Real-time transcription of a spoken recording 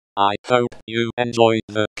I hope you enjoy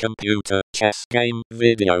the computer chess game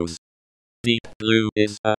videos. Deep Blue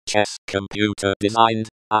is a chess computer designed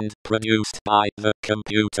and produced by the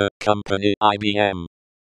computer company IBM.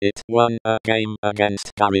 It won a game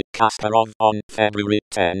against Garry Kasparov on February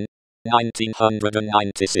 10,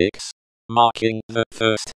 1996, marking the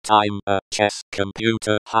first time a chess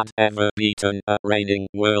computer had ever beaten a reigning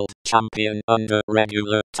world champion under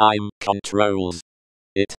regular time controls.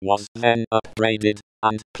 It was then upgraded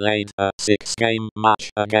and played a 6-game match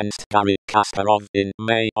against Garry Kasparov in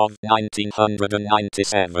May of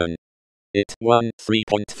 1997. It won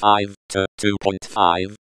 3.5 to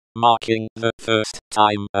 2.5, marking the first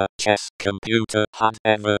time a chess computer had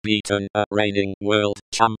ever beaten a reigning world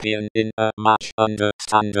champion in a match under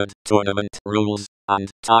standard tournament rules and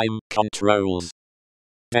time controls.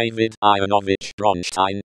 David Ivanovich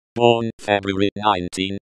Bronstein, born February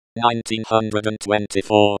 19,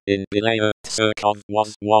 1924 in Belayet Surkov,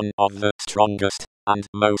 was one of the strongest and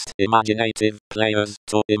most imaginative players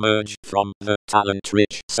to emerge from the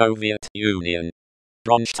talent-rich Soviet Union.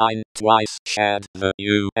 Bronstein twice shared the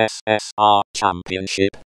USSR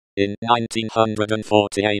championship, in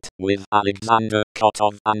 1948 with Alexander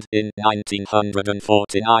Kotov and in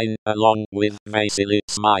 1949 along with Vasily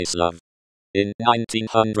Smyslov. In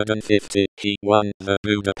 1950 he won the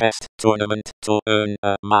Budapest tournament to earn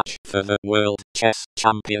a match for the World Chess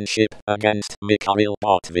Championship against Mikhail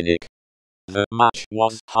Botvinnik. The match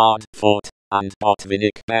was hard fought, and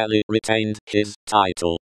Botvinnik barely retained his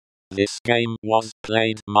title. This game was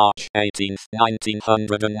played March 18,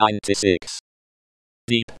 1996.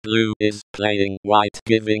 Deep Blue is playing white,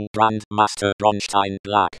 giving Grand Master Bronstein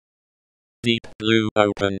black. Deep Blue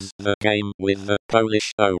opens the game with the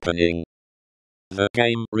Polish opening. The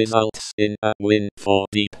game results in a win for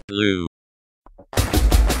Deep Blue.